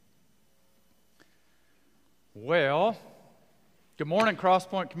Well, good morning,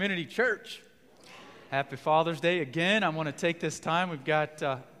 Crosspoint Community Church. Happy Father's Day again. I want to take this time. We've got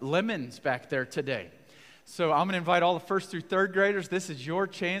lemons back there today. So I'm going to invite all the first through third graders. This is your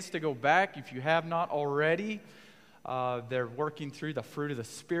chance to go back if you have not already. They're working through the fruit of the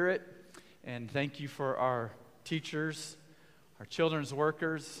Spirit. And thank you for our teachers, our children's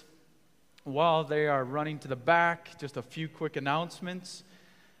workers. While they are running to the back, just a few quick announcements.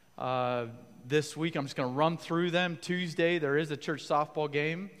 This week, I'm just going to run through them. Tuesday, there is a church softball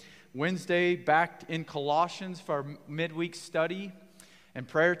game. Wednesday, back in Colossians for our midweek study and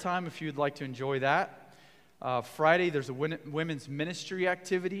prayer time, if you'd like to enjoy that. Friday, there's a women's ministry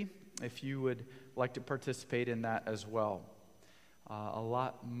activity, if you would like to participate in that as well. A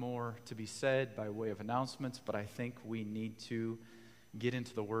lot more to be said by way of announcements, but I think we need to get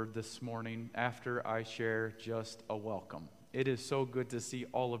into the Word this morning after I share just a welcome. It is so good to see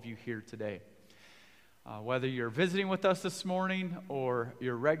all of you here today. Whether you're visiting with us this morning or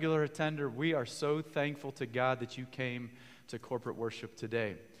you're a regular attender, we are so thankful to God that you came to corporate worship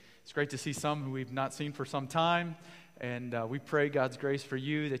today. It's great to see some who we've not seen for some time, and we pray God's grace for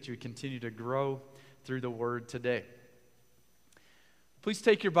you, that you continue to grow through the Word today. Please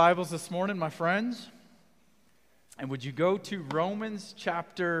take your Bibles this morning, my friends, and would you go to Romans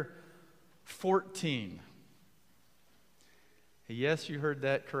chapter 14. Yes, you heard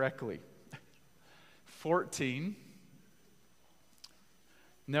that correctly. 14.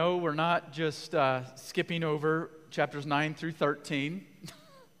 No, we're not just skipping over chapters 9 through 13.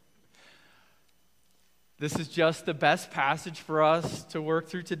 This is just the best passage for us to work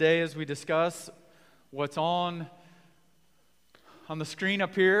through today as we discuss what's on the screen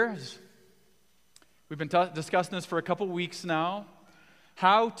up here. We've been discussing this for a couple weeks now.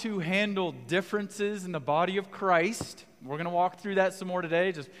 How to handle differences in the body of Christ. We're going to walk through that some more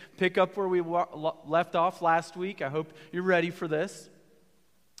today. Just pick up where we left off last week. I hope you're ready for this.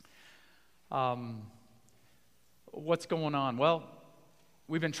 What's going on? Well,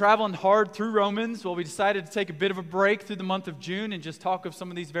 we've been traveling hard through Romans. Well, we decided to take a bit of a break through the month of June and just talk of some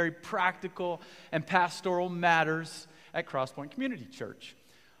of these very practical and pastoral matters at Crosspoint Community Church.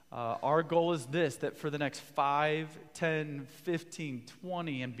 Our goal is this, that for the next 5, 10, 15,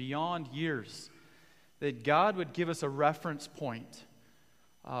 20, and beyond years, that God would give us a reference point,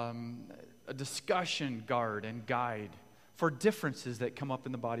 a discussion guard and guide for differences that come up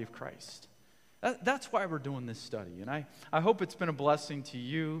in the body of Christ. That's why we're doing this study, and I hope it's been a blessing to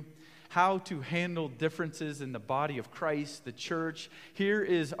you. How to handle differences in the body of Christ, the church. Here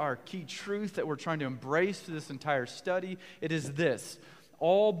is our key truth that we're trying to embrace through this entire study. It is this: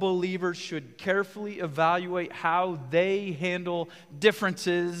 all believers should carefully evaluate how they handle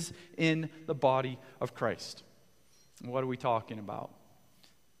differences in the body of Christ. What are we talking about?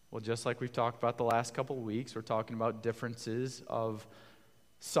 Well, just like we've talked about the last couple of weeks, we're talking about differences of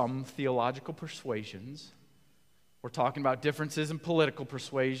some theological persuasions. We're talking about differences in political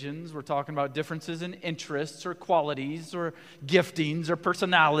persuasions. We're talking about differences in interests or qualities or giftings or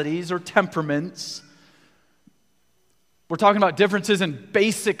personalities or temperaments. We're talking about differences in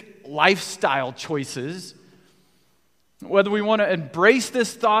basic lifestyle choices. Whether we want to embrace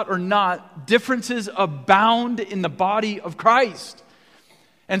this thought or not, differences abound in the body of Christ.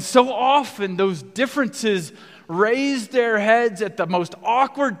 And so often those differences raise their heads at the most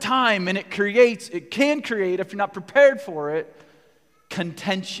awkward time, and it can create, if you're not prepared for it,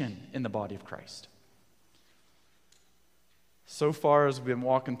 contention in the body of Christ. So far as we've been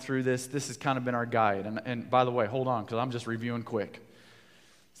walking through this has kind of been our guide. And by the way, hold on, because I'm just reviewing quick.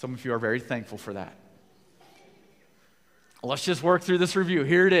 Some of you are very thankful for that. Let's just work through this review.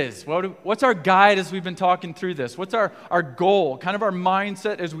 Here it is. What's our guide as we've been talking through this? What's our goal, kind of our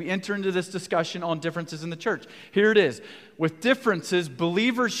mindset as we enter into this discussion on differences in the church? Here it is. With differences,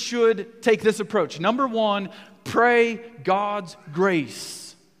 believers should take this approach. Number one, pray God's grace.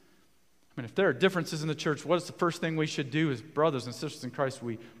 I mean, if there are differences in the church, what is the first thing we should do as brothers and sisters in Christ?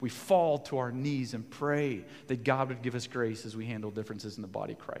 We fall to our knees and pray that God would give us grace as we handle differences in the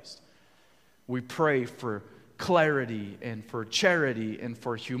body of Christ. We pray for clarity and for charity and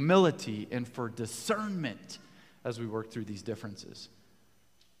for humility and for discernment as we work through these differences.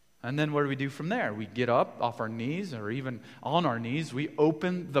 And then what do we do from there? We get up off our knees, or even on our knees, we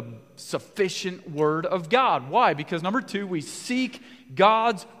open the sufficient Word of God. Why? Because number two, we seek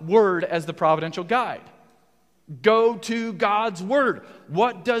God's Word as the providential guide. Go to God's Word.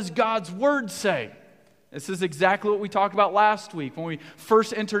 What does God's Word say? This is exactly what we talked about last week when we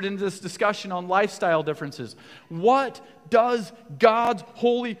first entered into this discussion on lifestyle differences. What does God's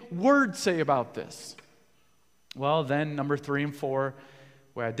holy Word say about this? Well, then number 3 and 4,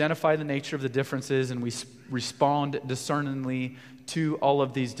 We identify the nature of the differences, and we respond discerningly to all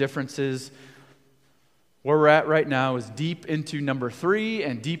of these differences. Where we're at right now is deep into number 3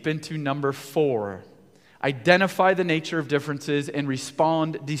 and deep into number 4. Identify the nature of differences and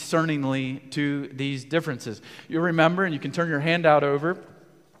respond discerningly to these differences. You'll remember, and you can turn your handout over,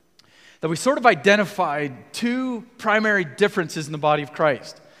 that we sort of identified 2 primary differences in the body of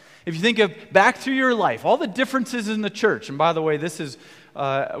Christ. If you think of back through your life, all the differences in the church, and by the way, this is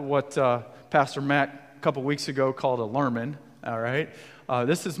what Pastor Matt a couple weeks ago called a lerman, all right?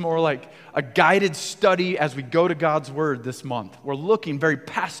 This is more like a guided study as we go to God's Word this month. We're looking very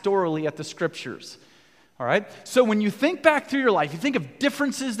pastorally at the Scriptures, all right? So when you think back through your life, you think of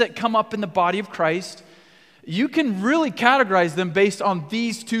differences that come up in the body of Christ, you can really categorize them based on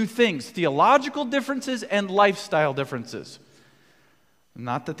these 2 things, theological differences and lifestyle differences.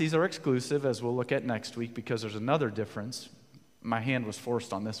 Not that these are exclusive, as we'll look at next week, because there's another difference. My hand was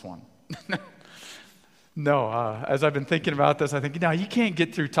forced on this one. No, as I've been thinking about this, I think, you can't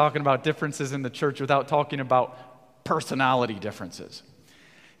get through talking about differences in the church without talking about personality differences.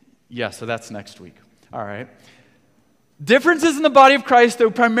 Yeah, so that's next week. All right. Differences in the body of Christ,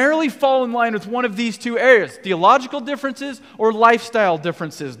 though, primarily fall in line with one of these 2 areas, theological differences or lifestyle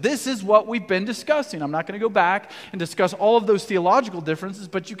differences. This is what we've been discussing. I'm not going to go back and discuss all of those theological differences,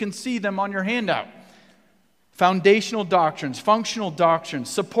 but you can see them on your handout. Foundational doctrines, functional doctrines,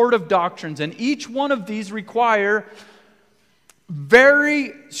 supportive doctrines, and each one of these require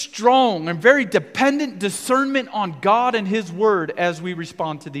very strong and very dependent discernment on God and His Word as we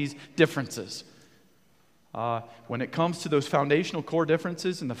respond to these differences. When it comes to those foundational core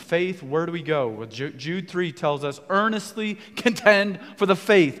differences in the faith, where do we go? Well, Jude 3 tells us, earnestly contend for the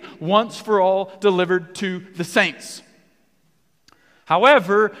faith once for all delivered to the saints.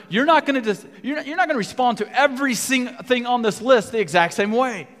 However, you're not going to respond to every thing on this list the exact same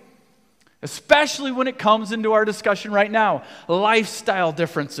way. Especially when it comes into our discussion right now, lifestyle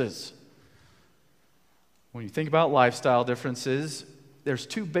differences. When you think about lifestyle differences, there's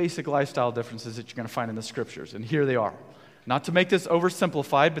 2 basic lifestyle differences that you're going to find in the Scriptures, and here they are. Not to make this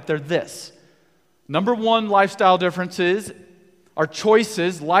oversimplified, but they're this. Number 1 lifestyle differences are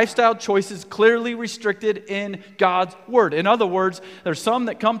choices, lifestyle choices clearly restricted in God's Word. In other words, there's some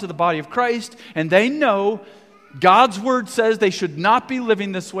that come to the body of Christ, and they know God's Word says they should not be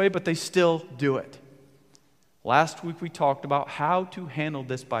living this way, but they still do it. Last week we talked about how to handle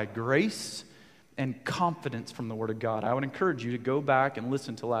this by grace and confidence from the Word of God. I would encourage you to go back and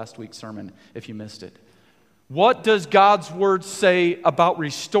listen to last week's sermon if you missed it. What does God's Word say about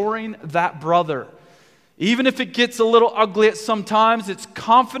restoring that brother? Even if it gets a little ugly at some times, it's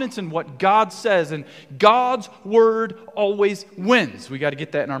confidence in what God says, and God's Word always wins. We got to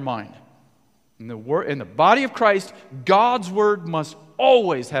get that in our mind. In the body of Christ, God's Word must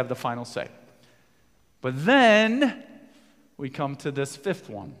always have the final say. But then we come to this 5th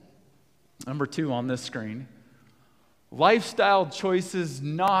one. Number 2 on this screen. Lifestyle choices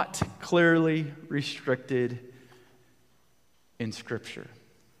not clearly restricted in Scripture.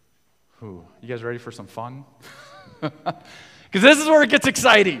 Ooh, you guys ready for some fun? Because this is where it gets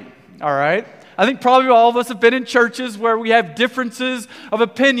exciting, all right? I think probably all of us have been in churches where we have differences of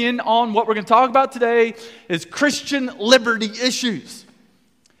opinion on what we're going to talk about today is Christian liberty issues.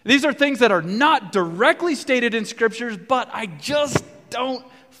 These are things that are not directly stated in Scriptures, but I just don't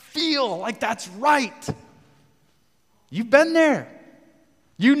feel like that's right. You've been there.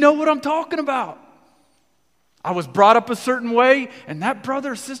 You know what I'm talking about. I was brought up a certain way, and that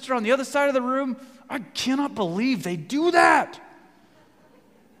brother or sister on the other side of the room, I cannot believe they do that.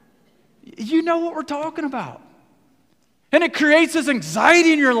 You know what we're talking about. And it creates this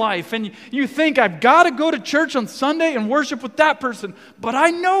anxiety in your life, and you think, I've got to go to church on Sunday and worship with that person, but I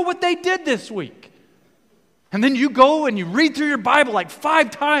know what they did this week. And then you go and you read through your Bible like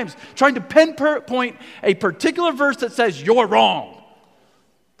 5 times, trying to pinpoint a particular verse that says you're wrong,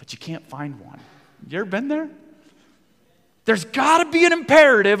 but you can't find one. You ever been there? There's got to be an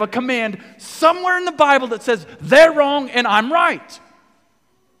imperative, a command somewhere in the Bible that says they're wrong and I'm right.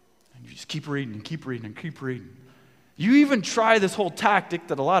 And you just keep reading and keep reading and keep reading. You even try this whole tactic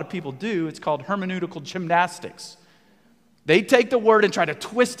that a lot of people do. It's called hermeneutical gymnastics. They take the word and try to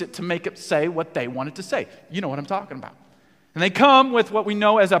twist it to make it say what they want it to say. You know what I'm talking about. And they come with what we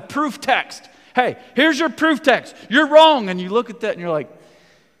know as a proof text. Hey, here's your proof text. You're wrong. And you look at that and you're like,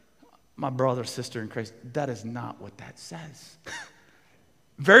 my brother, sister in Christ, that is not what that says.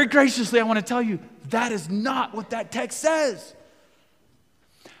 Very graciously, I want to tell you, that is not what that text says.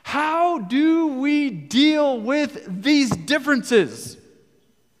 How do we deal with these differences?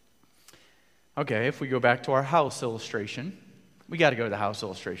 Okay, if we go back to our house illustration, We got to go to the house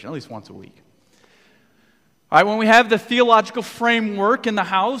illustration at least once a week. All right, when we have the theological framework in the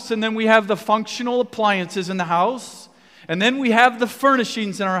house, and then we have the functional appliances in the house, and then we have the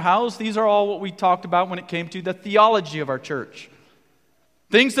furnishings in our house, these are all what we talked about when it came to the theology of our church.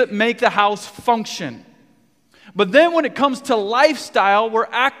 Things that make the house function. But then when it comes to lifestyle,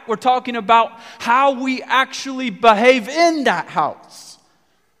 we're talking about how we actually behave in that house.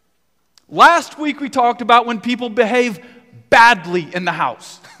 Last week we talked about when people behave badly in the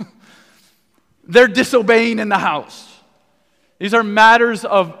house. They're disobeying in the house. These are matters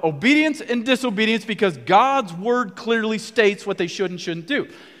of obedience and disobedience because God's word clearly states what they should and shouldn't do.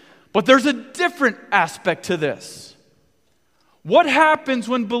 But there's a different aspect to this. What happens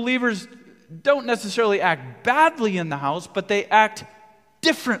when believers don't necessarily act badly in the house, but they act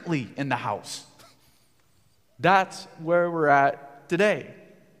differently in the house? That's where we're at today.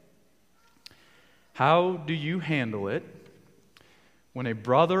 How do you handle it when a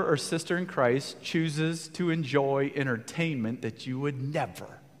brother or sister in Christ chooses to enjoy entertainment that you would never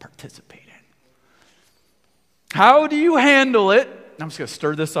participate in? How do you handle it? I'm just going to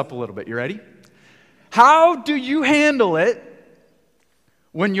stir this up a little bit. You ready? How do you handle it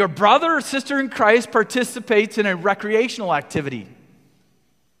when your brother or sister in Christ participates in a recreational activity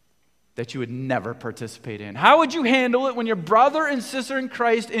that you would never participate in? How would you handle it when your brother and sister in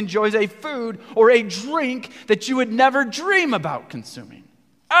Christ enjoys a food or a drink that you would never dream about consuming?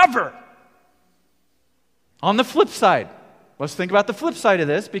 Ever. On the flip side, let's think about the flip side of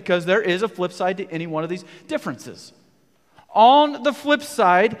this, because there is a flip side to any one of these differences. On the flip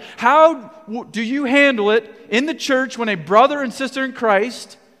side, how do you handle it in the church when a brother and sister in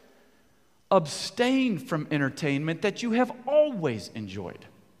Christ abstain from entertainment that you have always enjoyed?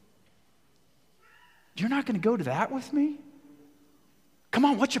 You're not going to go to that with me? Come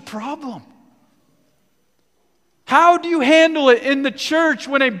on, what's your problem? How do you handle it in the church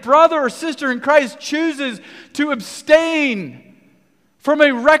when a brother or sister in Christ chooses to abstain from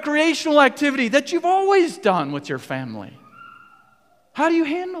a recreational activity that you've always done with your family? How do you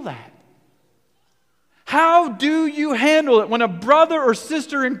handle that? How do you handle it when a brother or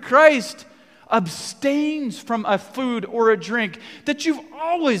sister in Christ abstains from a food or a drink that you've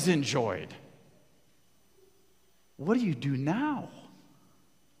always enjoyed? What do you do now?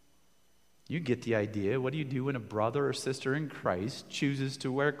 You get the idea. What do you do when a brother or sister in Christ chooses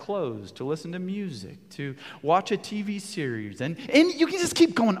to wear clothes, to listen to music, to watch a TV series? And you can just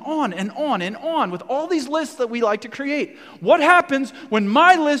keep going on and on and on with all these lists that we like to create. What happens when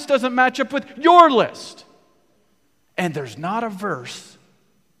my list doesn't match up with your list? And there's not a verse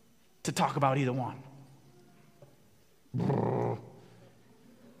to talk about either one.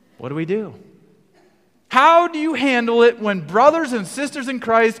 What do we do? How do you handle it when brothers and sisters in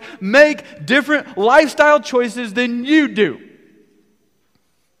Christ make different lifestyle choices than you do?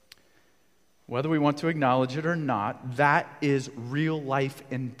 Whether we want to acknowledge it or not, that is real life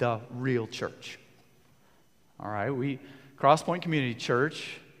in the real church. All right, Crosspoint Community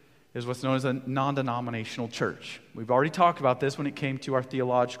Church is what's known as a non-denominational church. We've already talked about this when it came to our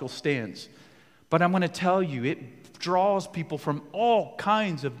theological stance. But I'm going to tell you, it draws people from all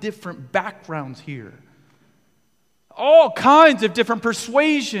kinds of different backgrounds here. All kinds of different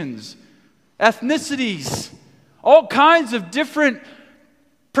persuasions, ethnicities, all kinds of different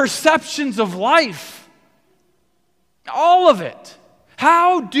perceptions of life. All of it.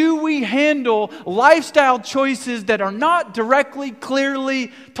 How do we handle lifestyle choices that are not directly,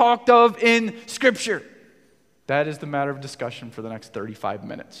 clearly talked of in Scripture? That is the matter of discussion for the next 35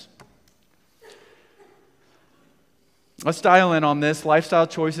 minutes. Let's dial in on this. Lifestyle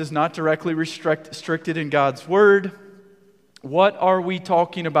choices not directly restricted in God's Word. What are we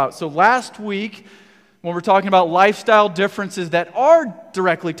talking about? So last week, when we're talking about lifestyle differences that are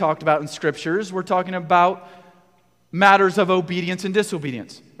directly talked about in Scriptures, we're talking about matters of obedience and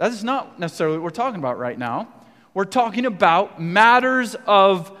disobedience. That is not necessarily what we're talking about right now. We're talking about matters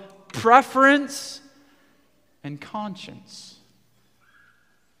of preference and conscience.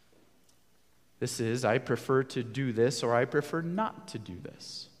 This is, I prefer to do this, or I prefer not to do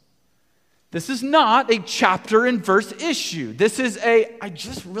this. This is not a chapter and verse issue. This is I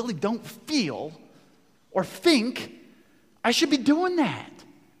just really don't feel or think I should be doing that.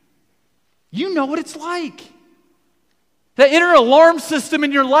 You know what it's like. The inner alarm system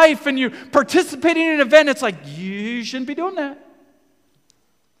in your life, and you're participating in an event, it's like, you shouldn't be doing that.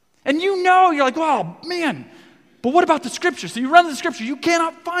 And you know, you're like, oh man, but what about the Scripture? So you run to the Scripture, you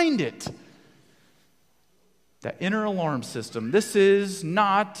cannot find it. That inner alarm system. This is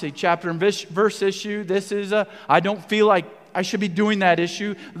not a chapter and verse issue. This is I don't feel like I should be doing that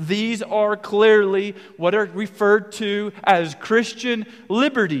issue. These are clearly what are referred to as Christian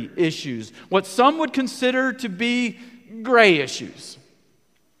liberty issues, what some would consider to be gray issues.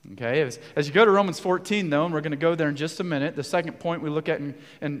 Okay, as you go to Romans 14, though, and we're going to go there in just a minute, the second point we look at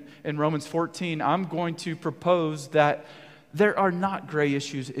in Romans 14, I'm going to propose that there are not gray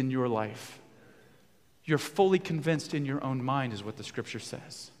issues in your life. You're fully convinced in your own mind is what the Scripture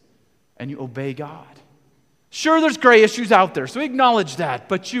says, and you obey God. Sure, there's gray issues out there, so acknowledge that,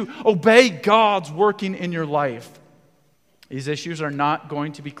 but you obey God's working in your life. These issues are not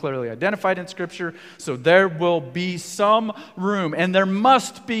going to be clearly identified in Scripture, so there will be some room, and there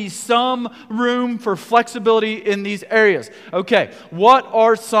must be some room for flexibility in these areas. Okay, what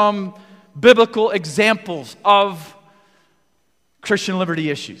are some biblical examples of Christian liberty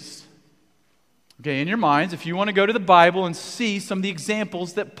issues? Okay, in your minds, if you want to go to the Bible and see some of the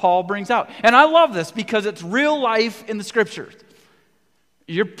examples that Paul brings out. And I love this because it's real life in the Scriptures.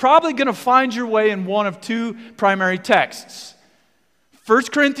 You're probably going to find your way in one of two primary texts. 1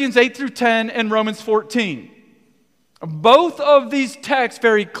 Corinthians 8 through 10 and Romans 14. Both of these texts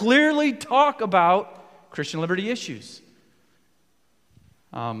very clearly talk about Christian liberty issues.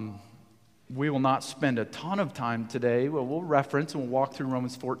 We will not spend a ton of time today. We'll reference and we'll walk through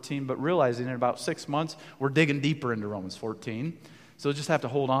Romans 14, but realizing in about 6 months, we're digging deeper into Romans 14. So we'll just have to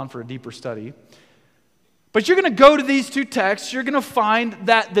hold on for a deeper study. But you're going to go to these two texts. You're going to find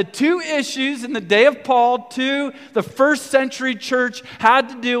that the two issues in the day of Paul to the first century church had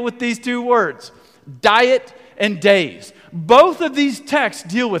to deal with these two words, diet and days. Both of these texts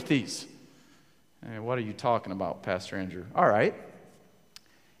deal with these. Hey, what are you talking about, Pastor Andrew? All right.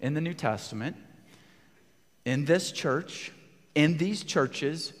 In the New Testament, in this church, in these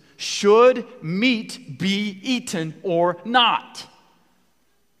churches, should meat be eaten or not?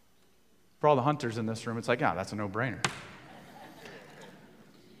 For all the hunters in this room, it's like, that's a no-brainer.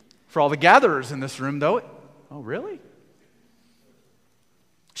 For all the gatherers in this room, though, oh, really?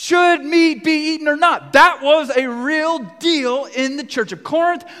 Should meat be eaten or not? That was a real deal in the church of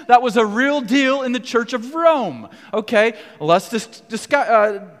Corinth. That was a real deal in the church of Rome. Okay, let's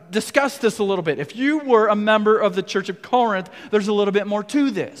discuss this a little bit. If you were a member of the church of Corinth, there's a little bit more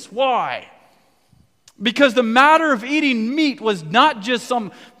to this. Why? Because the matter of eating meat was not just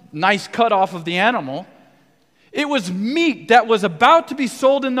some nice cut off of the animal. It was meat that was about to be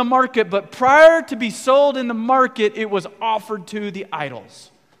sold in the market, but prior to be sold in the market, it was offered to the idols.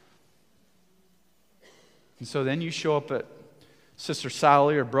 And so then you show up at Sister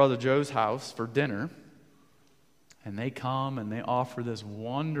Sally or Brother Joe's house for dinner, and they come and they offer this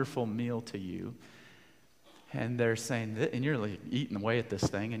wonderful meal to you, and they're saying, and you're like eating away at this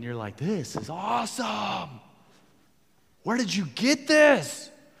thing, and you're like, this is awesome. Where did you get this?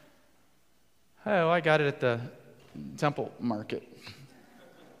 Oh, I got it at the temple market.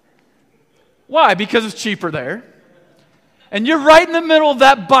 Why? Because it's cheaper there. And you're right in the middle of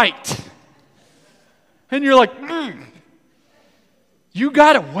that bite. And you're like, you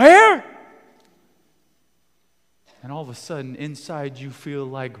got it where? And all of a sudden, inside you feel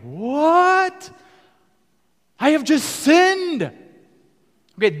like, what? I have just sinned.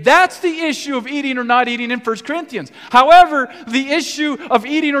 Okay, that's the issue of eating or not eating in 1 Corinthians. However, the issue of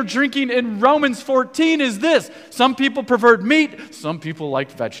eating or drinking in Romans 14 is this. Some people preferred meat, some people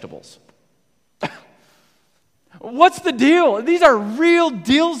liked vegetables. What's the deal? These are real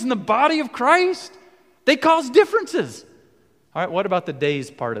deals in the body of Christ. They cause differences. All right, what about the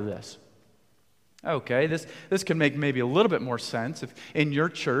days part of this? Okay, this can make maybe a little bit more sense. If in your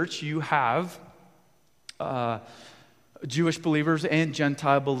church you have Jewish believers and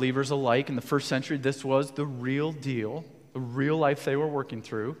Gentile believers alike in the first century, this was the real deal, the real life they were working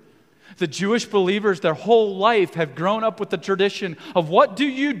through. The Jewish believers, their whole life, have grown up with the tradition of what do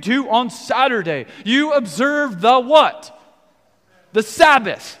you do on Saturday? You observe the what? The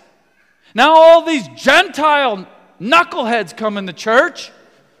Sabbath. Now all these Gentile knuckleheads come in the church,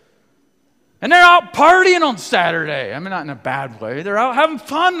 and they're out partying on Saturday. I mean, not in a bad way. They're out having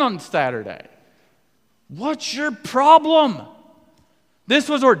fun on Saturday. What's your problem? This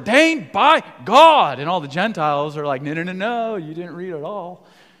was ordained by God. And all the Gentiles are like, no, you didn't read it all.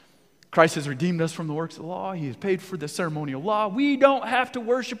 Christ has redeemed us from the works of the law. He has paid for the ceremonial law. We don't have to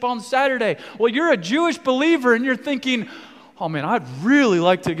worship on Saturday. Well, you're a Jewish believer and you're thinking, oh man, I'd really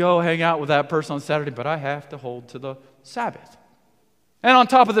like to go hang out with that person on Saturday, but I have to hold to the Sabbath. And on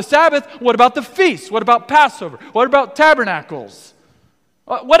top of the Sabbath, what about the feasts? What about Passover? What about tabernacles?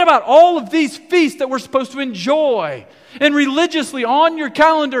 What about all of these feasts that we're supposed to enjoy? And religiously on your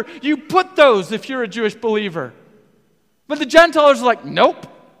calendar, you put those if you're a Jewish believer. But the Gentiles are like, nope.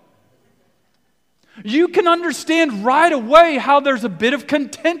 you can understand right away how there's a bit of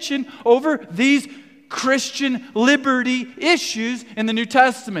contention over these Christian liberty issues in the New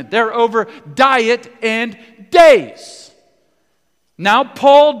Testament. They're over diet and days. Now,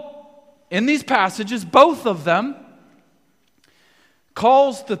 Paul, in these passages, both of them,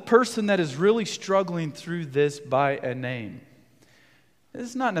 calls the person that is really struggling through this by a name.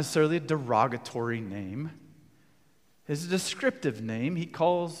 It's not necessarily a derogatory name. It's a descriptive name. He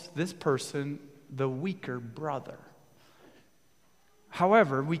calls this person the weaker brother.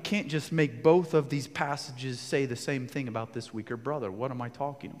 However, we can't just make both of these passages say the same thing about this weaker brother. What am I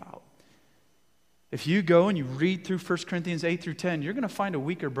talking about? If you go and you read through 1 Corinthians 8 through 10, you're going to find a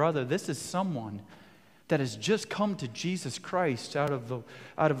weaker brother. This is someone that has just come to Jesus Christ out of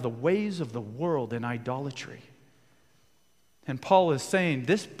the ways of the world and idolatry. And Paul is saying,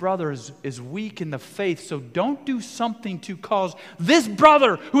 this brother is weak in the faith, so don't do something to cause this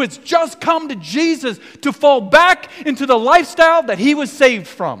brother who has just come to Jesus to fall back into the lifestyle that he was saved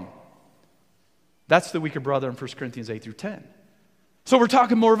from. That's the weaker brother in 1 Corinthians 8 through 10. So we're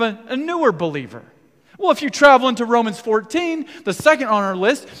talking more of a newer believer. Well, if you travel into Romans 14, the second on our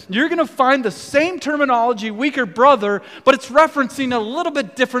list, you're going to find the same terminology, weaker brother, but it's referencing a little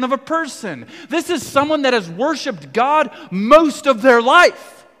bit different of a person. This is someone that has worshiped God most of their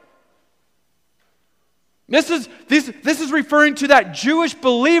life. This is referring to that Jewish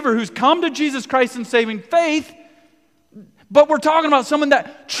believer who's come to Jesus Christ in saving faith, but we're talking about someone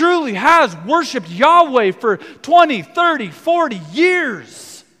that truly has worshiped Yahweh for 20, 30, 40 years.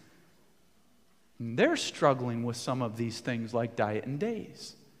 They're struggling with some of these things like diet and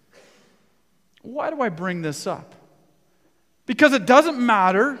days. Why do I bring this up? Because it doesn't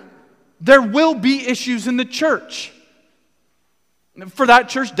matter. There will be issues in the church. For that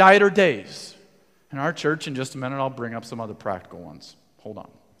church, diet or days. In our church, in just a minute, I'll bring up some other practical ones. Hold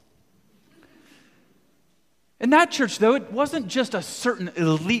on. In that church, though, it wasn't just a certain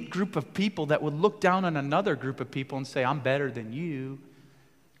elite group of people that would look down on another group of people and say, I'm better than you.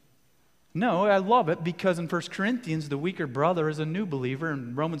 No, I love it because in 1 Corinthians, the weaker brother is a new believer.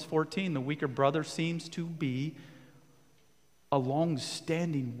 In Romans 14, the weaker brother seems to be a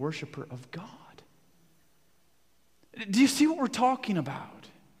long-standing worshiper of God. Do you see what we're talking about?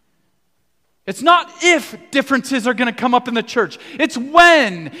 It's not if differences are going to come up in the church. It's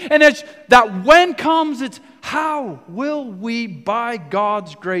when. And as that when comes, it's how will we, by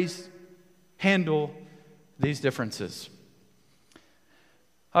God's grace, handle these differences?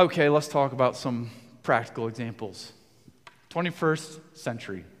 Okay, let's talk about some practical examples. 21st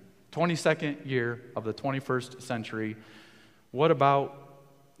century, 22nd year of the 21st century. What about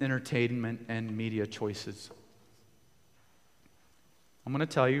entertainment and media choices? I'm going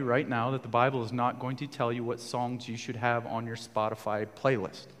to tell you right now that the Bible is not going to tell you what songs you should have on your Spotify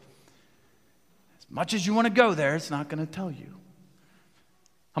playlist. As much as you want to go there, it's not going to tell you.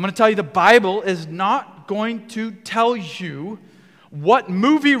 I'm going to tell you the Bible is not going to tell you what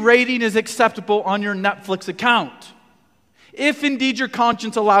movie rating is acceptable on your Netflix account, if indeed your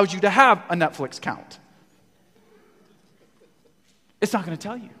conscience allows you to have a Netflix account. It's not going to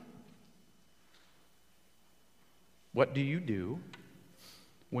tell you. What do you do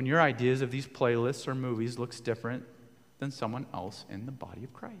when your ideas of these playlists or movies looks different than someone else in the body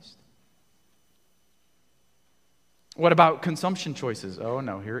of Christ? What about consumption choices? Oh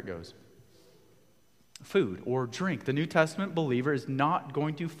no, here it goes. Food or drink. The New Testament believer is not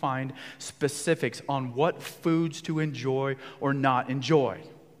going to find specifics on what foods to enjoy or not enjoy.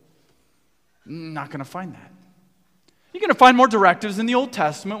 Not going to find that. You're going to find more directives in the Old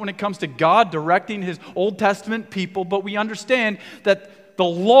Testament when it comes to God directing His Old Testament people, but we understand that the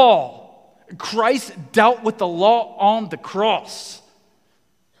law, Christ dealt with the law on the cross.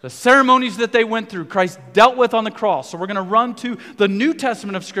 The ceremonies that they went through, Christ dealt with on the cross. So we're going to run to the New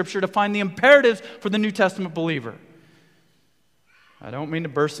Testament of Scripture to find the imperatives for the New Testament believer. I don't mean to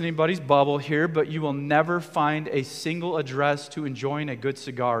burst anybody's bubble here, but you will never find a single address to enjoying a good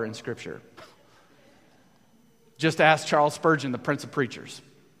cigar in Scripture. Just ask Charles Spurgeon, the Prince of Preachers.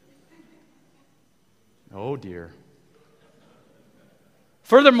 Oh dear.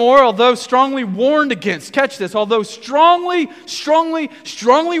 Furthermore, although strongly warned against, catch this, although strongly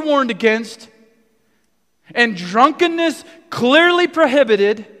warned against, and drunkenness clearly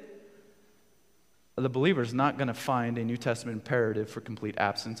prohibited, the believer is not going to find a New Testament imperative for complete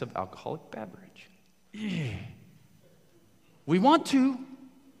absence of alcoholic beverage. Yeah. We want to.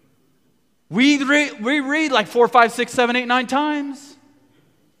 We read like 4, 5, 6, 7, 8, 9 times.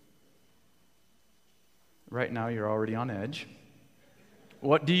 Right now you're already on edge.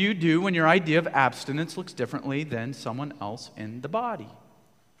 What do you do when your idea of abstinence looks differently than someone else in the body?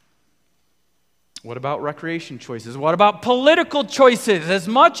 What about recreation choices? What about political choices? As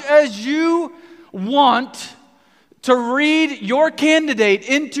much as you want to read your candidate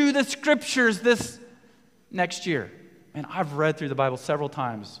into the scriptures this next year, and I've read through the Bible several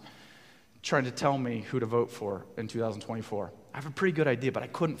times trying to tell me who to vote for in 2024. I have a pretty good idea, but I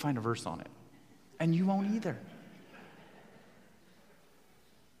couldn't find a verse on it. And you won't either.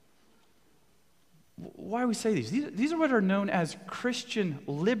 Why we say these? These are what are known as Christian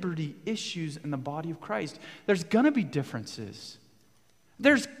liberty issues in the body of Christ. There's going to be differences.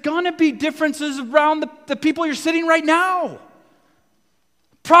 There's going to be differences around the people you're sitting right now.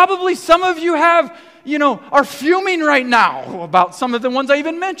 Probably some of you are fuming right now about some of the ones I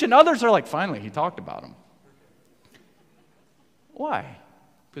even mentioned. Others are like, finally, he talked about them. Why?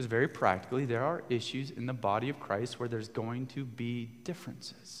 Because very practically, there are issues in the body of Christ where there's going to be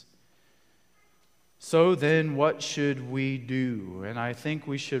differences. So then, what should we do? And I think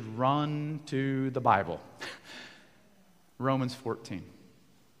we should run to the Bible. Romans 14.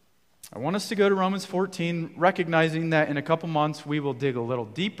 I want us to go to Romans 14, recognizing that in a couple months we will dig a little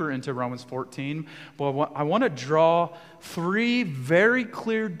deeper into Romans 14. But I want to draw 3 very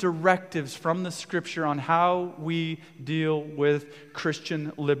clear directives from the Scripture on how we deal with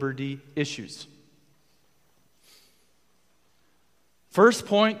Christian liberty issues. First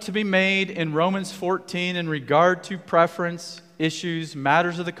point to be made in Romans 14 in regard to preference, issues,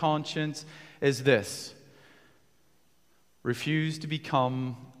 matters of the conscience is this. Refuse to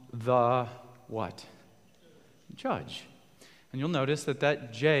become the what? Judge. And you'll notice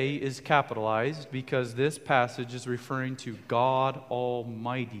that J is capitalized because this passage is referring to God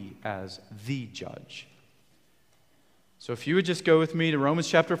Almighty as the judge. So if you would just go with me to Romans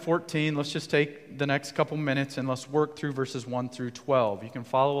chapter 14, let's just take the next couple minutes and let's work through verses 1 through 12. You can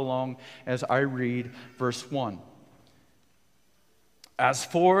follow along as I read verse 1. As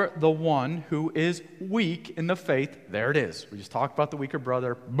for the one who is weak in the faith, there it is. We just talked about the weaker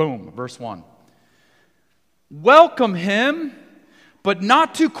brother. Boom, verse 1. Welcome him, but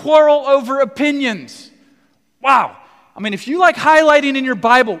not to quarrel over opinions. Wow. I mean, if you like highlighting in your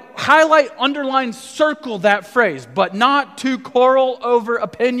Bible, highlight, underline, circle that phrase, but not to quarrel over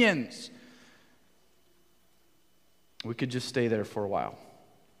opinions. We could just stay there for a while.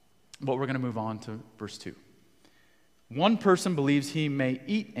 But we're going to move on to verse 2. One person believes he may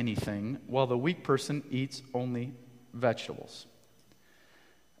eat anything, while the weak person eats only vegetables.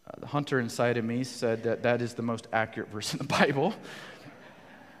 The hunter inside of me said that is the most accurate verse in the Bible.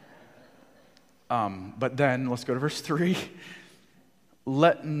 But then, let's go to verse 3.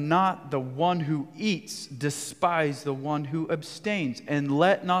 Let not the one who eats despise the one who abstains, and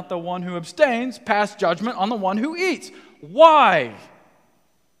let not the one who abstains pass judgment on the one who eats. Why?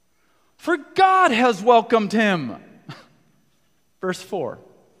 For God has welcomed him. Verse 4.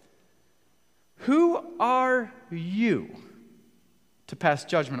 Who are you to pass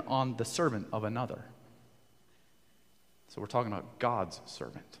judgment on the servant of another? So we're talking about God's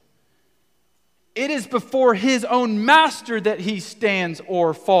servant. It is before his own master that he stands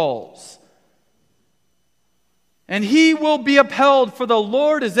or falls. And he will be upheld, for the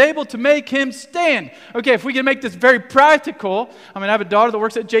Lord is able to make him stand. Okay, if we can make this very practical, I have a daughter that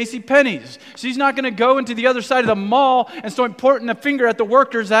works at JCPenney's. She's not going to go into the other side of the mall and start pointing a finger at the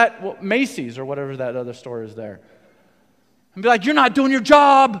workers at Macy's or whatever that other store is there. And be like, you're not doing your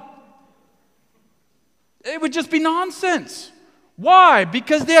job. It would just be nonsense. Why?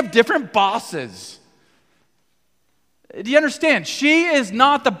 Because they have different bosses. Do you understand? She is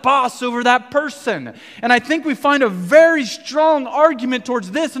not the boss over that person. And I think we find a very strong argument towards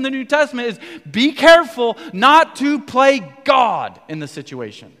this in the New Testament is be careful not to play God in the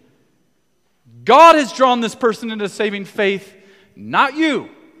situation. God has drawn this person into saving faith, not you.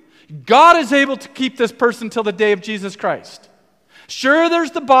 God is able to keep this person till the day of Jesus Christ. Sure,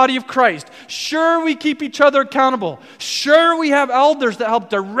 there's the body of Christ. Sure, we keep each other accountable. Sure, we have elders that help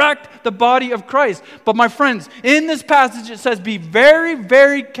direct the body of Christ. But my friends, in this passage it says be very,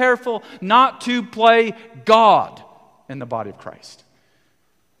 very careful not to play God in the body of Christ.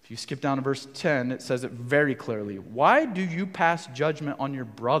 If you skip down to verse 10, it says it very clearly. Why do you pass judgment on your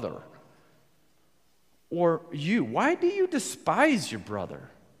brother? Or you, why do you despise your brother?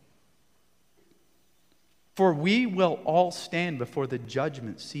 For we will all stand before the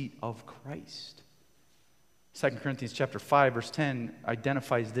judgment seat of Christ. 2 Corinthians chapter 5, verse 10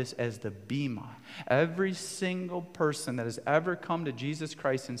 identifies this as the bema. Every single person that has ever come to Jesus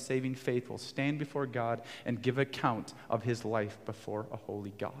Christ in saving faith will stand before God and give account of his life before a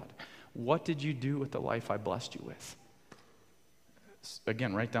holy God. What did you do with the life I blessed you with?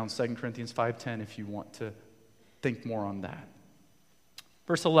 Again, write down 2 Corinthians 5:10 if you want to think more on that.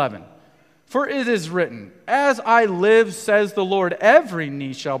 Verse 11. For it is written, as I live, says the Lord, every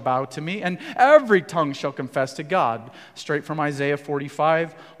knee shall bow to me, and every tongue shall confess to God. Straight from Isaiah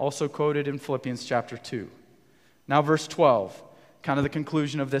 45, also quoted in Philippians chapter 2. Now verse 12, kind of the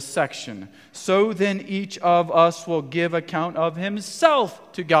conclusion of this section. So then each of us will give account of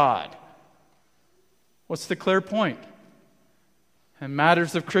himself to God. What's the clear point? In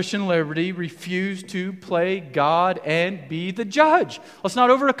matters of Christian liberty, refuse to play God and be the judge. Let's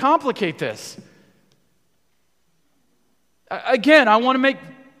not overcomplicate this. Again, I want to make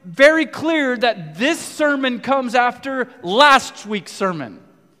very clear that this sermon comes after last week's sermon,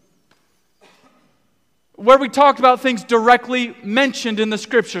 where we talked about things directly mentioned in the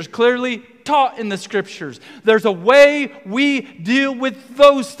Scriptures, clearly taught in the Scriptures. There's a way we deal with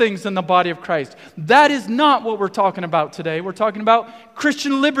those things in the body of Christ. That is not what we're talking about today. We're talking about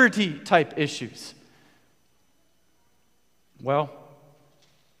Christian liberty type issues. Well,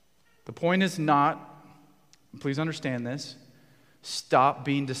 the point is not, please understand this, stop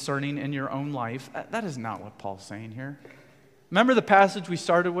being discerning in your own life. That is not what Paul's saying here. Remember the passage we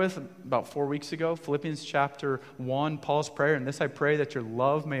started with about 4 weeks ago, Philippians chapter 1, Paul's prayer, and this I pray that your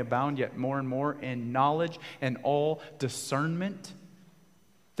love may abound yet more and more in knowledge and all discernment.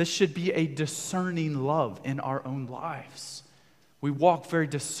 This should be a discerning love in our own lives. We walk very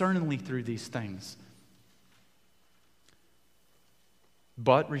discerningly through these things,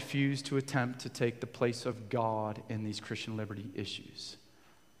 but refuse to attempt to take the place of God in these Christian liberty issues.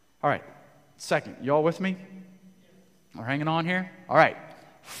 All right, second, you all with me? We're hanging on here? All right.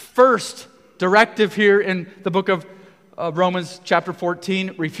 First directive here in the book of Romans chapter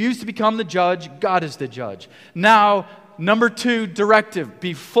 14, refuse to become the judge. God is the judge. Now, number 2 directive,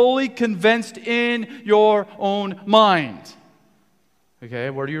 be fully convinced in your own mind. Okay,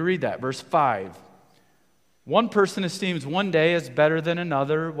 where do you read that? Verse 5. One person esteems one day as better than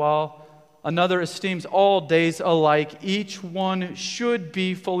another, while another esteems all days alike. Each one should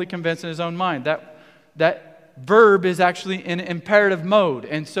be fully convinced in his own mind. That verb is actually in imperative mode.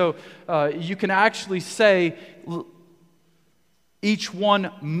 And so you can actually say each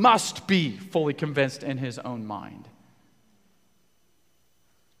one must be fully convinced in his own mind.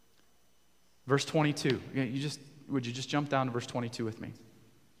 Verse 22. Would you just jump down to verse 22 with me?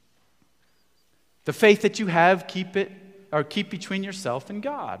 The faith that you have, keep between yourself and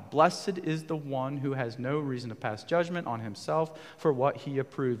God. Blessed is the one who has no reason to pass judgment on himself for what he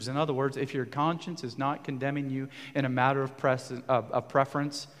approves. In other words, if your conscience is not condemning you in a matter of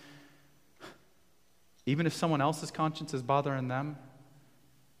preference, even if someone else's conscience is bothering them,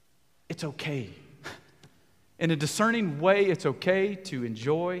 it's okay. In a discerning way, it's okay to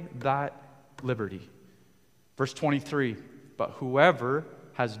enjoy that liberty. Verse 23, but whoever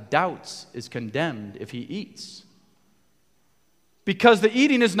has doubts is condemned if he eats. Because the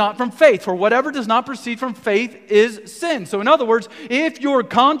eating is not from faith, for whatever does not proceed from faith is sin. So in other words, if your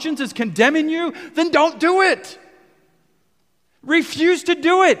conscience is condemning you, then don't do it. Refuse to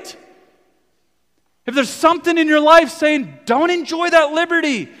do it. If there's something in your life saying, don't enjoy that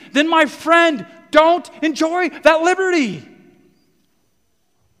liberty, then my friend, don't enjoy that liberty.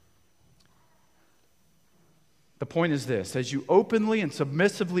 The point is this: as you openly and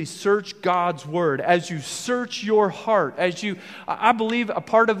submissively search God's word, as you search your heart, I believe a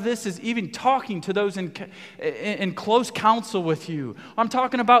part of this is even talking to those in close counsel with you. I'm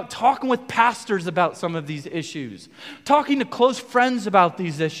talking about talking with pastors about some of these issues, talking to close friends about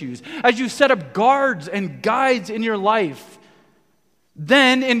these issues. As you set up guards and guides in your life,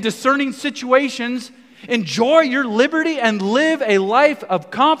 then in discerning situations, enjoy your liberty and live a life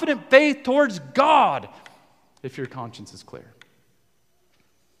of confident faith towards God. If your conscience is clear.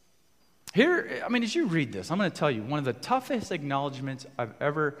 Here, as you read this, I'm going to tell you, one of the toughest acknowledgments I've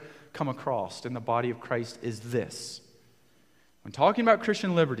ever come across in the body of Christ is this. When talking about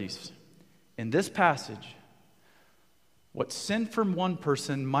Christian liberties, in this passage, what's sin for one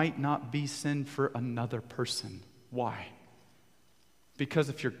person might not be sin for another person. Why? Because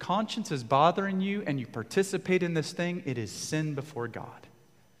if your conscience is bothering you and you participate in this thing, it is sin before God.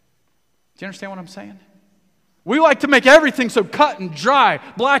 Do you understand what I'm saying? We like to make everything so cut and dry,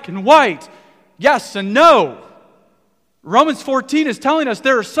 black and white, yes and no. Romans 14 is telling us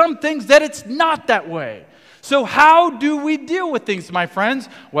there are some things that it's not that way. So how do we deal with things, my friends?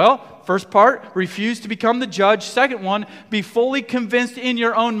 Well, first part, refuse to become the judge. Second one, be fully convinced in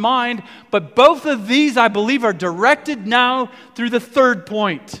your own mind. But both of these, I believe, are directed now through the third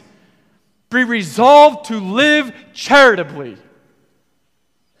point. Be resolved to live charitably.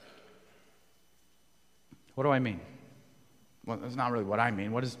 What do I mean? Well, that's not really what I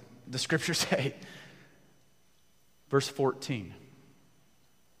mean. What does the Scripture say? Verse 14.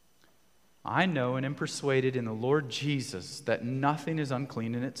 I know and am persuaded in the Lord Jesus that nothing is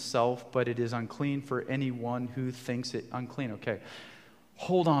unclean in itself, but it is unclean for anyone who thinks it unclean. Okay,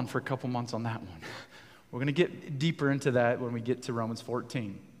 hold on for a couple months on that one. We're going to get deeper into that when we get to Romans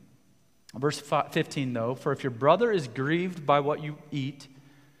 14. Verse 15, though, for if your brother is grieved by what you eat,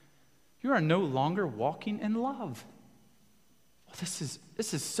 you are no longer walking in love. Well,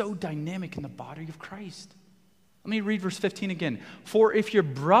 this is so dynamic in the body of Christ. Let me read verse 15 again. For if your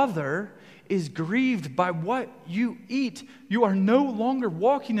brother is grieved by what you eat, you are no longer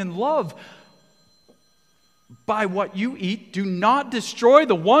walking in love. By what you eat, do not destroy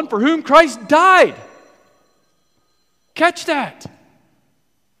the one for whom Christ died. Catch that.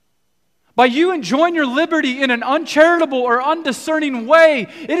 By you enjoying your liberty in an uncharitable or undiscerning way,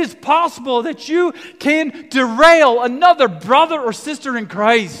 it is possible that you can derail another brother or sister in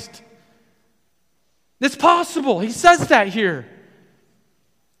Christ. It's possible. He says that here.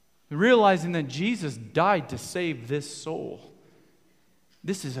 Realizing that Jesus died to save this soul.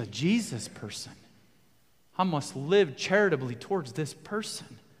 This is a Jesus person. I must live charitably towards this person.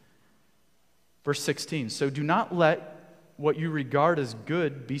 Verse 16, so do not let what you regard as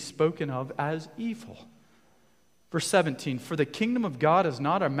good be spoken of as evil. Verse 17, for the kingdom of God is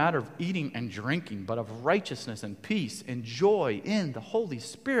not a matter of eating and drinking, but of righteousness and peace and joy in the Holy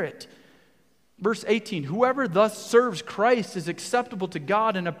Spirit. Verse 18, whoever thus serves Christ is acceptable to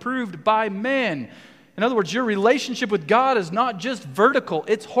God and approved by men. In other words, your relationship with God is not just vertical,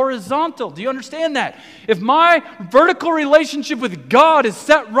 it's horizontal. Do you understand that? If my vertical relationship with God is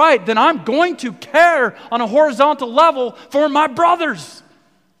set right, then I'm going to care on a horizontal level for my brothers.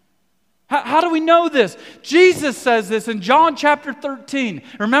 How do we know this? Jesus says this in John chapter 13.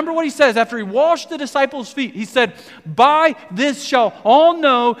 Remember what he says after he washed the disciples' feet. He said, by this shall all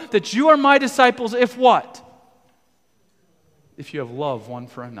know that you are my disciples if what? If you have love one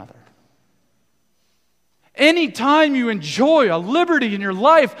for another. Anytime you enjoy a liberty in your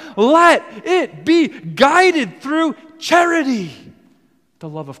life, let it be guided through charity, the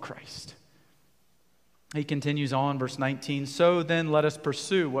love of Christ. He continues on, verse 19, so then let us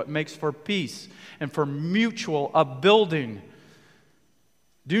pursue what makes for peace and for mutual upbuilding.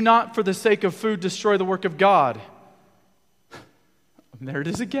 Do not for the sake of food destroy the work of God. And there it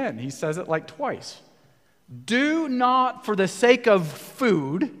is again. He says it like twice. Do not for the sake of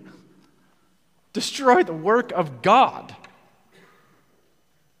food destroy the work of God.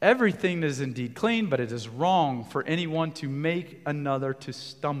 Everything is indeed clean, but it is wrong for anyone to make another to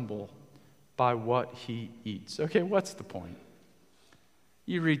stumble by what he eats. Okay, what's the point?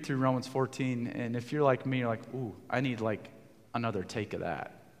 You read through Romans 14, and if you're like me, you're like, ooh, I need like another take of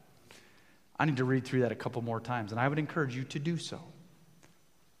that. I need to read through that a couple more times, and I would encourage you to do so.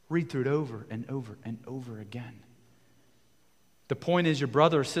 Read through it over and over and over again. The point is, your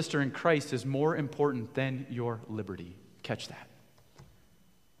brother or sister in Christ is more important than your liberty. Catch that.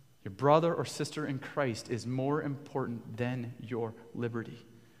 Your brother or sister in Christ is more important than your liberty.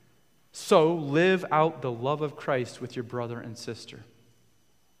 So live out the love of Christ with your brother and sister.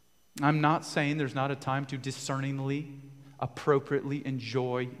 I'm not saying there's not a time to discerningly, appropriately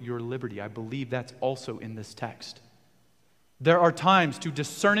enjoy your liberty. I believe that's also in this text. There are times to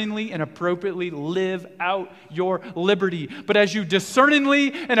discerningly and appropriately live out your liberty. But as you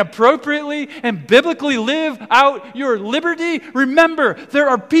discerningly and appropriately and biblically live out your liberty, remember, there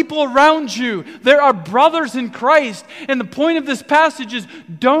are people around you. There are brothers in Christ. And the point of this passage is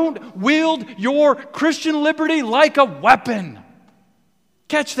don't wield your Christian liberty like a weapon.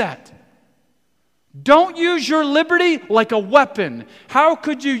 Catch that. Don't use your liberty like a weapon. How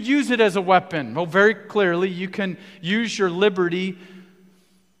could you use it as a weapon? Well, very clearly, you can use your liberty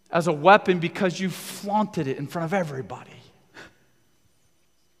as a weapon because you flaunted it in front of everybody.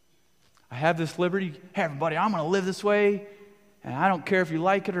 I have this liberty. Hey, everybody, I'm going to live this way, and I don't care if you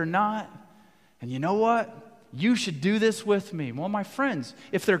like it or not. And you know what? You should do this with me. Well, my friends,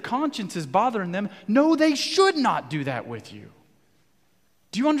 if their conscience is bothering them, no, they should not do that with you.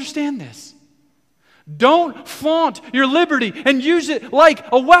 Do you understand this? Don't flaunt your liberty and use it like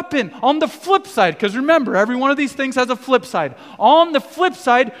a weapon. On the flip side, because remember, every one of these things has a flip side. On the flip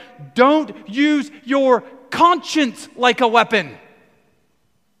side, don't use your conscience like a weapon.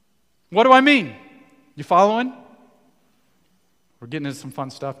 What do I mean? You following? We're getting into some fun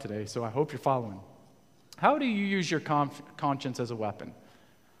stuff today, so I hope you're following. How do you use your conscience as a weapon?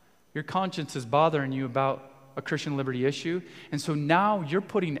 Your conscience is bothering you about a Christian liberty issue, and so now you're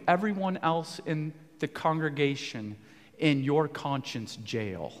putting everyone else in the congregation in your conscience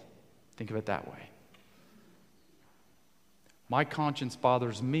jail. Think of it that way. My conscience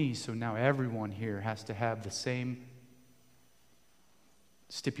bothers me, so now everyone here has to have the same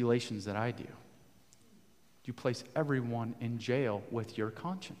stipulations that I do? Do you place everyone in jail with your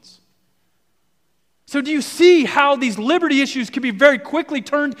conscience? So do you see how these liberty issues can be very quickly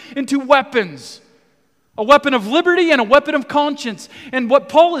turned into weapons? A weapon of liberty and a weapon of conscience. And what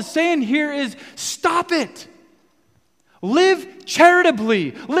Paul is saying here is, stop it. Live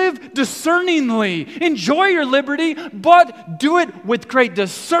charitably. Live discerningly. Enjoy your liberty, but do it with great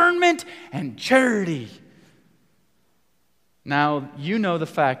discernment and charity. Now, you know the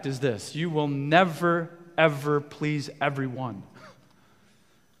fact is this. You will never, ever please everyone.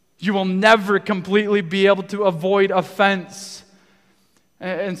 You will never completely be able to avoid offense.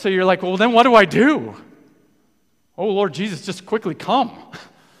 And so you're like, well, then what do I do? Oh, Lord Jesus, just quickly come.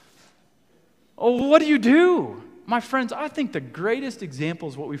 Oh, what do you do? My friends, I think the greatest example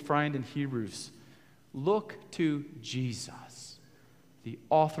is what we find in Hebrews. Look to Jesus, the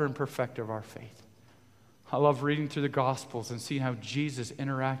author and perfecter of our faith. I love reading through the Gospels and seeing how Jesus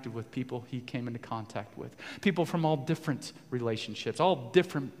interacted with people he came into contact with. People from all different relationships, all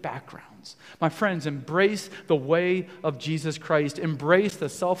different backgrounds. My friends, embrace the way of Jesus Christ. Embrace the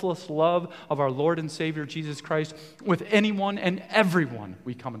selfless love of our Lord and Savior Jesus Christ with anyone and everyone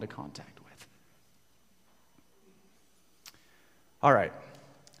we come into contact with. All right.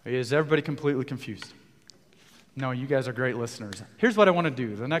 Is everybody completely confused? No, you guys are great listeners. Here's what I want to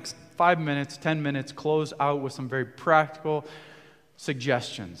do. The next 5 minutes, 10 minutes, close out with some very practical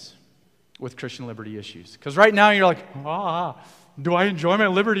suggestions with Christian liberty issues. Because right now you're like, do I enjoy my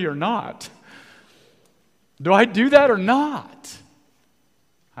liberty or not? Do I do that or not?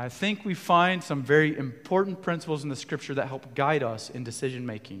 I think we find some very important principles in the Scripture that help guide us in decision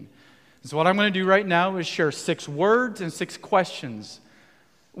making. So what I'm going to do right now is share 6 words and 6 questions.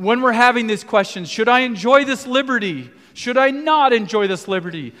 When we're having these questions, should I enjoy this liberty? Should I not enjoy this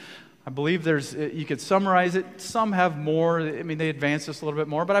liberty? I believe you could summarize it. Some have more. I mean, they advance this a little bit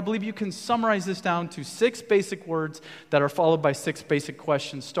more. But I believe you can summarize this down to 6 basic words that are followed by 6 basic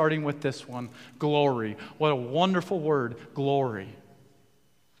questions, starting with this one, glory. What a wonderful word, glory.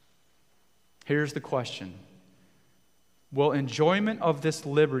 Here's the question. Will enjoyment of this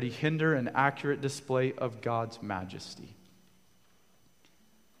liberty hinder an accurate display of God's majesty?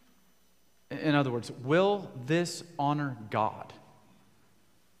 In other words, will this honor God?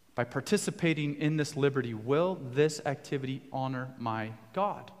 By participating in this liberty, will this activity honor my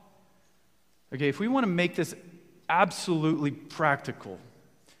God? Okay, if we want to make this absolutely practical,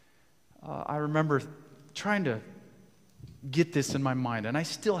 I remember trying to get this in my mind, and I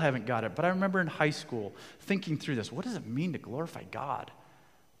still haven't got it, but I remember in high school thinking through this. What does it mean to glorify God?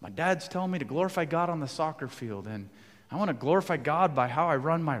 My dad's telling me to glorify God on the soccer field, and I want to glorify God by how I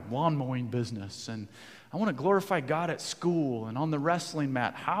run my lawn mowing business, and I want to glorify God at school and on the wrestling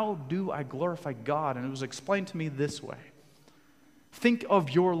mat. How do I glorify God? And it was explained to me this way. Think of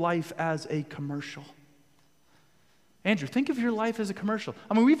your life as a commercial. Andrew, think of your life as a commercial.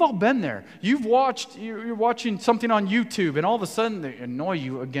 I mean, we've all been there. You're watching something on YouTube, and all of a sudden they annoy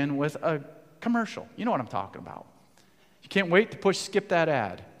you again with a commercial. You know what I'm talking about. You can't wait to skip that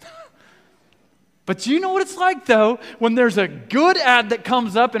ad. But you know what it's like, though, when there's a good ad that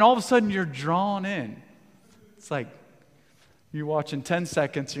comes up and all of a sudden you're drawn in. It's like you're watching 10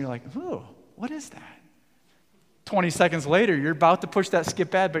 seconds and you're like, ooh, what is that? 20 seconds later, you're about to push that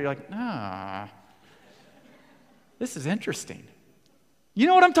skip ad, but you're like, this is interesting. You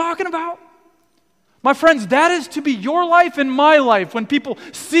know what I'm talking about? My friends, that is to be your life and my life. When people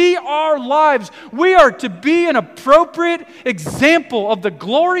see our lives, we are to be an appropriate example of the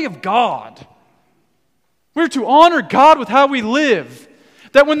glory of God. We're to honor God with how we live.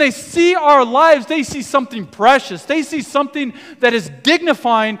 That when they see our lives, they see something precious. They see something that is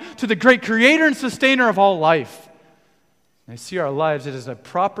dignifying to the great creator and sustainer of all life. They see our lives, it is a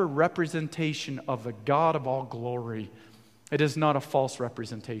proper representation of the God of all glory. It is not a false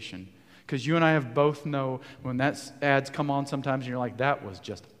representation. Because you and I have both know when that ads come on sometimes and you're like, that was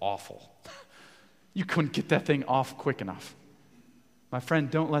just awful. You couldn't get that thing off quick enough. My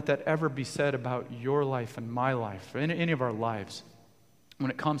friend, don't let that ever be said about your life and my life, or any of our lives, when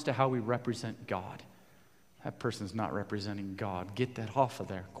it comes to how we represent God. That person's not representing God. Get that off of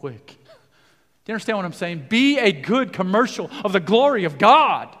there quick. Do you understand what I'm saying? Be a good commercial of the glory of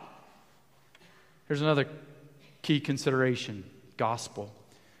God. Here's another key consideration, gospel.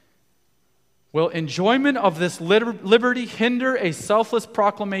 Will enjoyment of this liberty hinder a selfless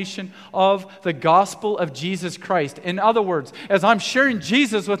proclamation of the gospel of Jesus Christ? In other words, as I'm sharing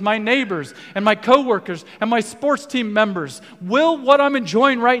Jesus with my neighbors and my coworkers and my sports team members, will what I'm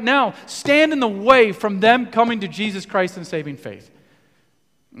enjoying right now stand in the way from them coming to Jesus Christ and saving faith?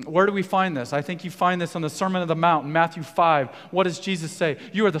 Where do we find this? I think you find this on the Sermon on the Mount in Matthew 5. What does Jesus say?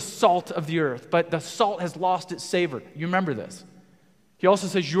 You are the salt of the earth, but the salt has lost its savor. You remember this. He also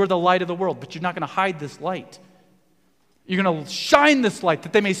says you're the light of the world, but you're not going to hide this light. You're going to shine this light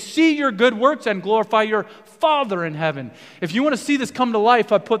that they may see your good works and glorify your Father in heaven. If you want to see this come to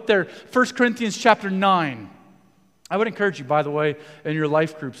life, I put there 1 Corinthians chapter 9. I would encourage you, by the way, in your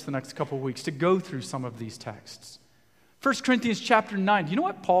life groups the next couple of weeks to go through some of these texts. 1 Corinthians chapter 9. Do you know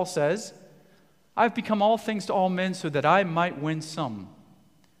what Paul says? I've become all things to all men so that I might win some.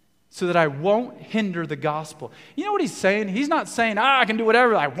 So that I won't hinder the gospel. You know what he's saying? He's not saying, I can do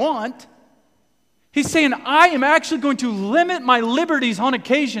whatever I want. He's saying, I am actually going to limit my liberties on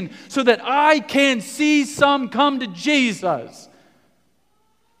occasion so that I can see some come to Jesus.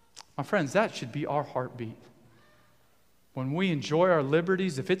 My friends, that should be our heartbeat. When we enjoy our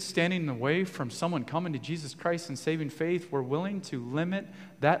liberties, if it's standing in the way from someone coming to Jesus Christ and saving faith, we're willing to limit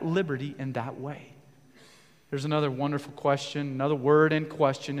that liberty in that way. There's another wonderful question, another word in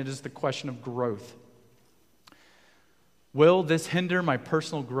question. It is the question of growth. Will this hinder my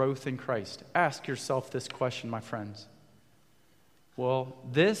personal growth in Christ? Ask yourself this question, my friends. Will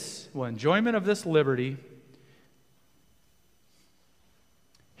enjoyment of this liberty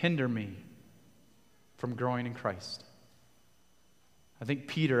hinder me from growing in Christ? I think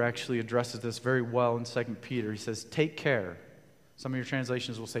Peter actually addresses this very well in 2 Peter. He says, take care. Some of your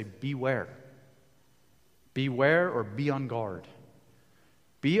translations will say, beware. Beware or be on guard.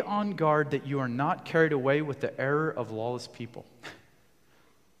 Be on guard that you are not carried away with the error of lawless people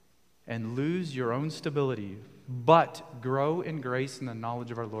and lose your own stability, but grow in grace and the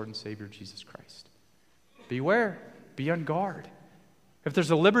knowledge of our Lord and Savior Jesus Christ. Beware. Be on guard. If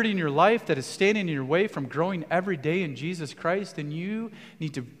there's a liberty in your life that is standing in your way from growing every day in Jesus Christ, then you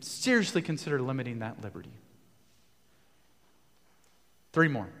need to seriously consider limiting that liberty. 3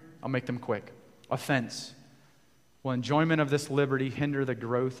 more. I'll make them quick. Offense. Will enjoyment of this liberty hinder the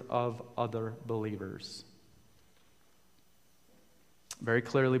growth of other believers? Very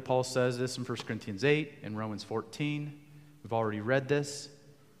clearly, Paul says this in 1 Corinthians 8, in Romans 14. We've already read this.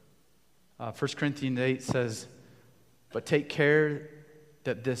 1 Corinthians 8 says, but take care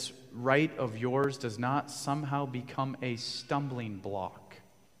that this right of yours does not somehow become a stumbling block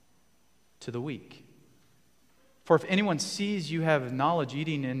to the weak. For if anyone sees you have knowledge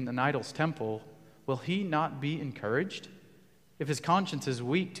eating in an idol's temple, will he not be encouraged? If his conscience is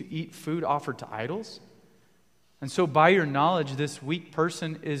weak to eat food offered to idols? And so by your knowledge, this weak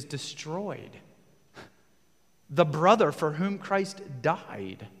person is destroyed. The brother for whom Christ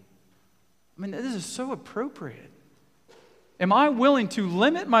died. I mean, this is so appropriate. Am I willing to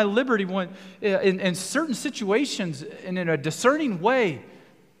limit my liberty in certain situations and in a discerning way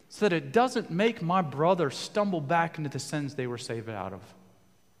so that it doesn't make my brother stumble back into the sins they were saved out of?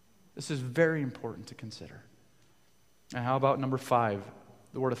 This is very important to consider. And how about number 5,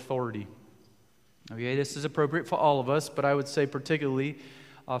 the word authority? Okay, this is appropriate for all of us, but I would say particularly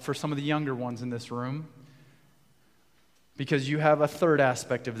for some of the younger ones in this room, because you have a third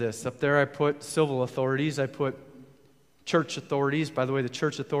aspect of this. Up there I put civil authorities, I put church authorities. By the way, the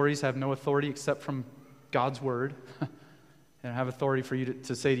church authorities have no authority except from God's word. And have authority for you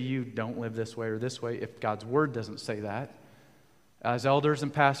to say to you, don't live this way or this way, if God's word doesn't say that. As elders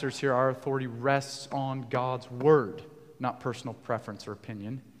and pastors here, our authority rests on God's word, not personal preference or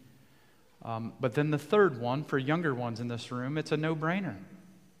opinion. But then the third one, for younger ones in this room, it's a no-brainer.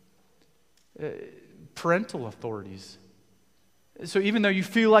 Parental authorities. So even though you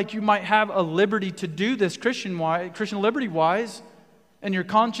feel like you might have a liberty to do this Christian liberty-wise, and your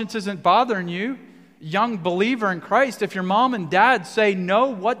conscience isn't bothering you, young believer in Christ, if your mom and dad say no,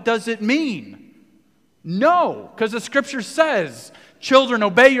 what does it mean? No, because the Scripture says, children,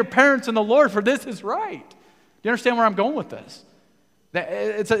 obey your parents in the Lord, for this is right. Do you understand where I'm going with this?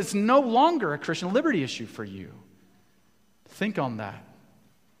 It's no longer a Christian liberty issue for you. Think on that.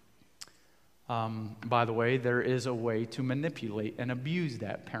 By the way, there is a way to manipulate and abuse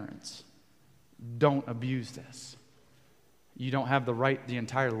that, parents. Don't abuse this. You don't have the right the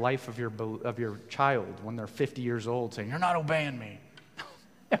entire life of your child when they're 50 years old saying, you're not obeying me.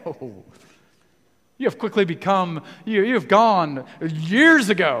 No. You have quickly become, you have gone years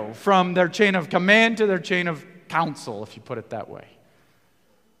ago from their chain of command to their chain of counsel, if you put it that way.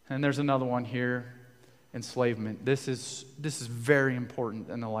 And there's another one here. Enslavement. This is very important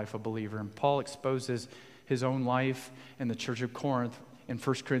in the life of a believer. And Paul exposes his own life in the church of Corinth in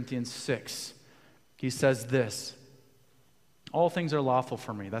 1 Corinthians 6. He says this, all things are lawful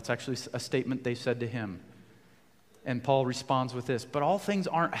for me. That's actually a statement they said to him. And Paul responds with this, but all things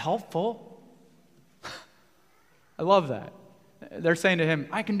aren't helpful. I love that. They're saying to him,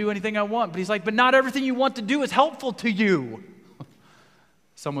 I can do anything I want. But he's like, but not everything you want to do is helpful to you.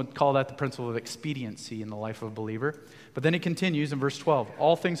 Some would call that the principle of expediency in the life of a believer. But then he continues in verse 12.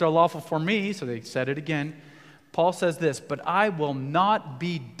 All things are lawful for me, so they said it again. Paul says this, but I will not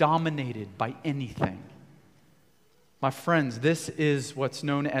be dominated by anything. My friends, this is what's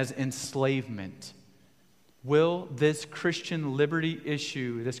known as enslavement. Will this Christian liberty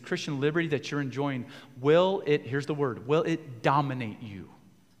issue, this Christian liberty that you're enjoying, will it, here's the word, will it dominate you?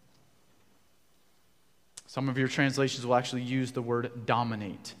 Some of your translations will actually use the word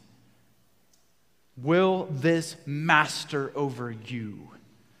dominate. Will this master over you,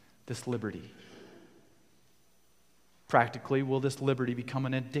 this liberty? Practically, will this liberty become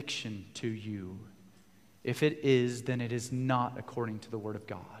an addiction to you? If it is, then it is not according to the Word of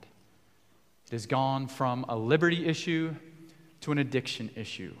God. It has gone from a liberty issue to an addiction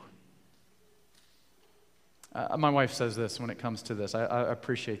issue. My wife says this when it comes to this. I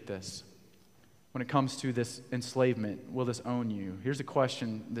appreciate this. When it comes to this enslavement, will this own you? Here's a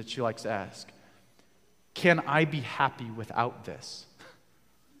question that she likes to ask. Can I be happy without this?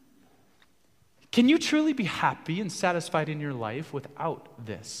 Can you truly be happy and satisfied in your life without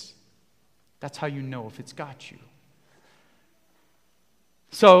this? That's how you know if it's got you.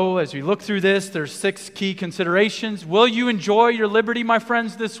 So, as we look through this, there's 6 key considerations. Will you enjoy your liberty, my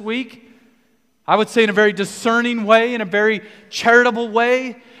friends, this week? I would say in a very discerning way, in a very charitable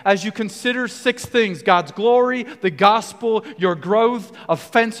way, as you consider 6 things: God's glory, the gospel, your growth,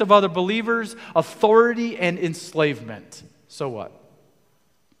 offense of other believers, authority, and enslavement. So what?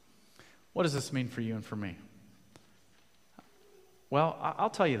 What does this mean for you and for me? Well, I'll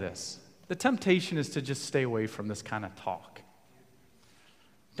tell you this. The temptation is to just stay away from this kind of talk.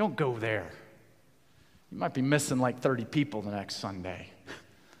 Don't go there. You might be missing like 30 people the next Sunday.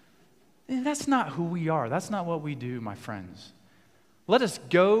 And that's not who we are. That's not what we do, my friends. Let us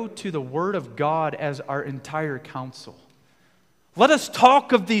go to the Word of God as our entire counsel. Let us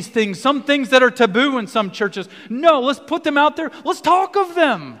talk of these things, some things that are taboo in some churches. No, let's put them out there. Let's talk of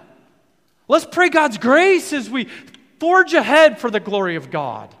them. Let's pray God's grace as we forge ahead for the glory of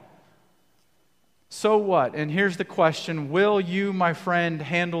God. So what? And here's the question. Will you, my friend,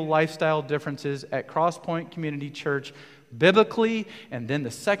 handle lifestyle differences at Crosspoint Community Church biblically? And then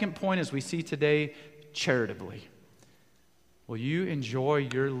the second point, as we see today, charitably. Will you enjoy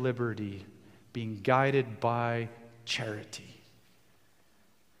your liberty being guided by charity?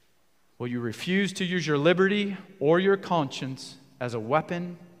 Will you refuse to use your liberty or your conscience as a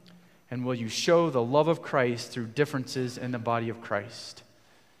weapon? And will you show the love of Christ through differences in the body of Christ?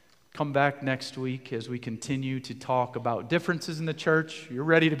 Come back next week as we continue to talk about differences in the church. You're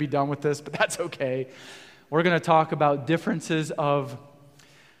ready to be done with this, but that's okay. We're going to talk about differences of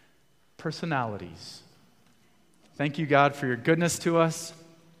personalities. Thank you, God, for your goodness to us.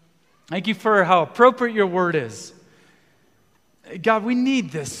 Thank you for how appropriate your word is. God, we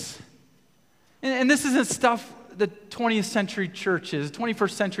need this. And this isn't stuff the 20th century churches,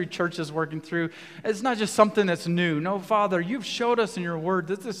 21st century churches working through. It's not just something that's new. No, Father, you've showed us in your word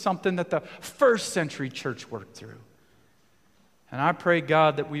this is something that the first century church worked through. And I pray,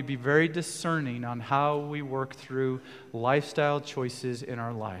 God, that we be very discerning on how we work through lifestyle choices in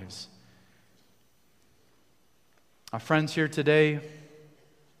our lives. Our friends here today,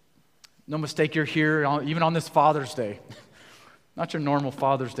 no mistake you're here, even on this Father's Day. Not your normal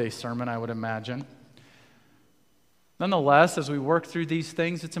Father's Day sermon, I would imagine. Nonetheless, as we work through these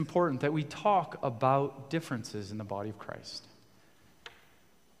things, it's important that we talk about differences in the body of Christ.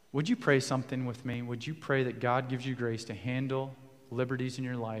 Would you pray something with me? Would you pray that God gives you grace to handle liberties in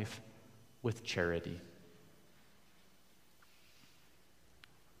your life with charity?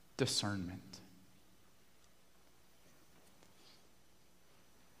 Discernment.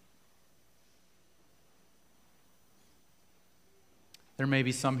 There may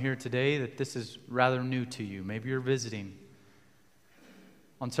be some here today that this is rather new to you. Maybe you're visiting.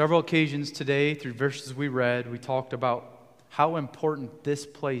 On several occasions today, through verses we read, we talked about how important this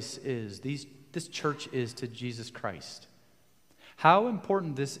place is, this church is to Jesus Christ. How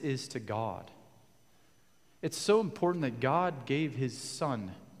important this is to God. It's so important that God gave His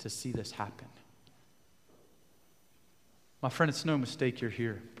Son to see this happen. My friend, it's no mistake you're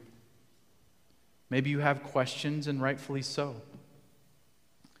here. Maybe you have questions, and rightfully so.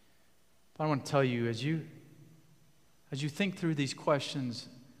 I want to tell you, as you think through these questions,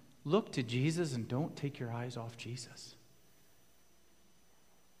 look to Jesus and don't take your eyes off Jesus.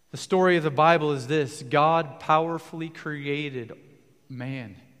 The story of the Bible is this: God powerfully created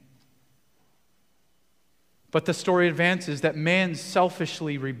man. But the story advances that man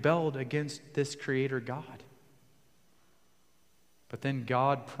selfishly rebelled against this Creator God. But then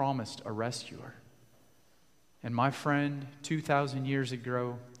God promised a rescuer. And my friend, 2,000 years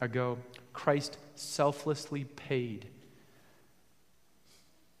ago, Christ selflessly paid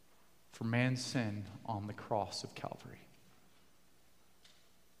for man's sin on the cross of Calvary.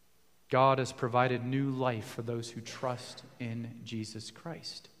 God has provided new life for those who trust in Jesus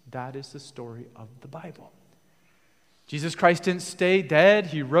Christ. That is the story of the Bible. Jesus Christ didn't stay dead.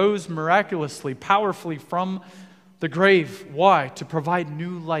 He rose miraculously, powerfully from the grave. Why? To provide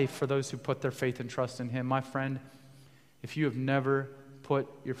new life for those who put their faith and trust in Him. My friend, if you have never put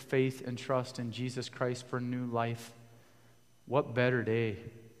your faith and trust in Jesus Christ for new life, what better day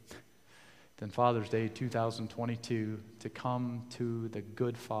than Father's Day 2022 to come to the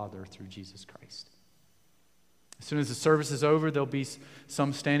good Father through Jesus Christ. As soon as the service is over, there'll be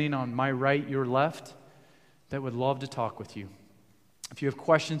some standing on my right, your left, that would love to talk with you. If you have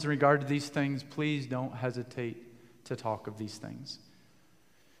questions in regard to these things, please don't hesitate to talk of these things.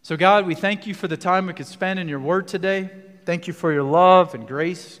 So God, we thank you for the time we could spend in your word today. Thank you for your love and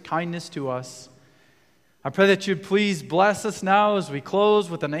grace, kindness to us. I pray that you'd please bless us now as we close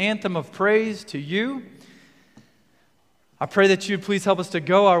with an anthem of praise to you. I pray that you'd please help us to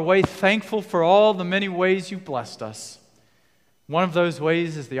go our way thankful for all the many ways you've blessed us. One of those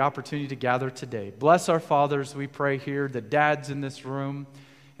ways is the opportunity to gather today. Bless our fathers, we pray here, the dads in this room,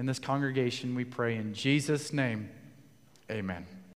 in this congregation, we pray in Jesus' name. Amen.